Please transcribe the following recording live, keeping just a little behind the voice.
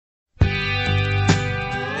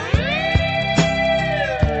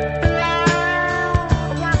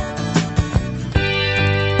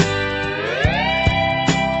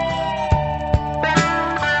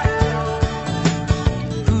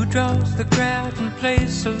out and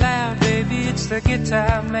plays so loud, baby, it's the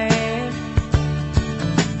guitar man.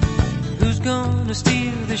 Who's gonna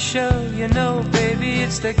steal the show? You know, baby,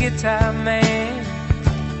 it's the guitar man.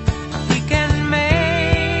 He can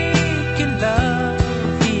make you love,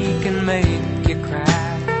 he can make you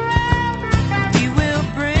cry. He will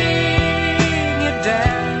bring you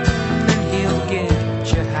down and he'll get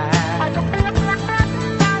you high.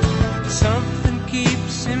 Something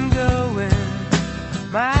keeps him going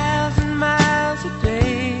miles and miles a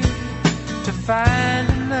day to find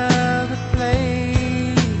another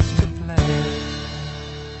place to play.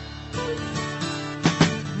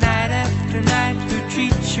 Night after night, who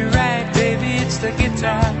treats you right, baby, it's the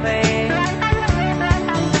guitar man.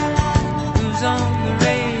 Who's on the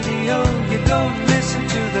radio? You go listen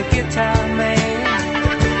to the guitar man.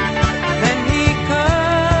 Then he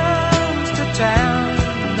comes to town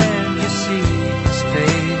and you see his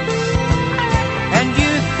face, and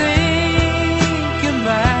you think you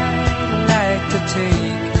might like to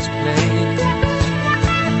take his place.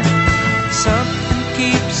 Something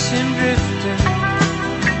keeps him drifting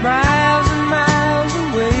miles and miles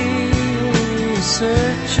away,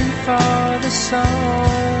 searching for the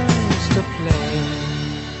songs to play.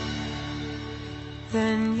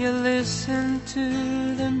 Then you listen to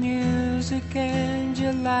the music and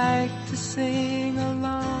you like to sing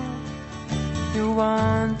along. You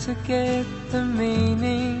want to get the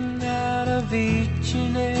meaning out of each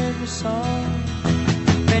and every song.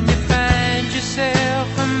 Then you find yourself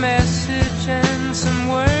a message and some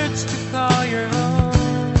words to call your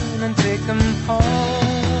own and take them home.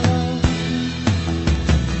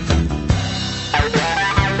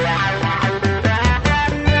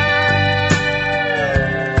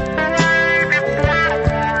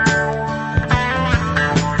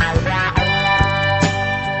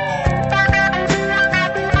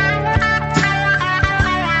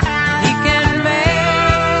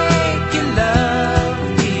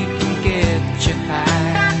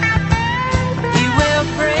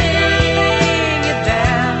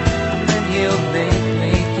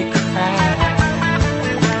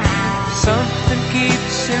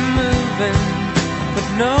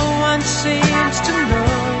 No one seems to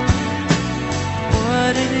know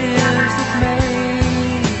what it is that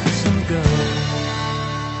makes him go.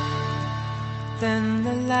 Then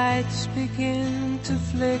the lights begin to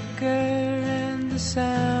flicker and the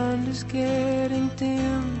sound is getting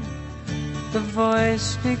dim. The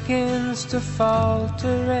voice begins to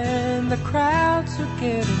falter and the crowds are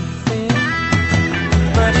getting thin.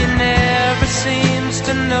 But he never seems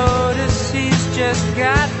to notice, he's just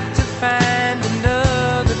got to find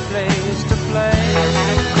another place to play.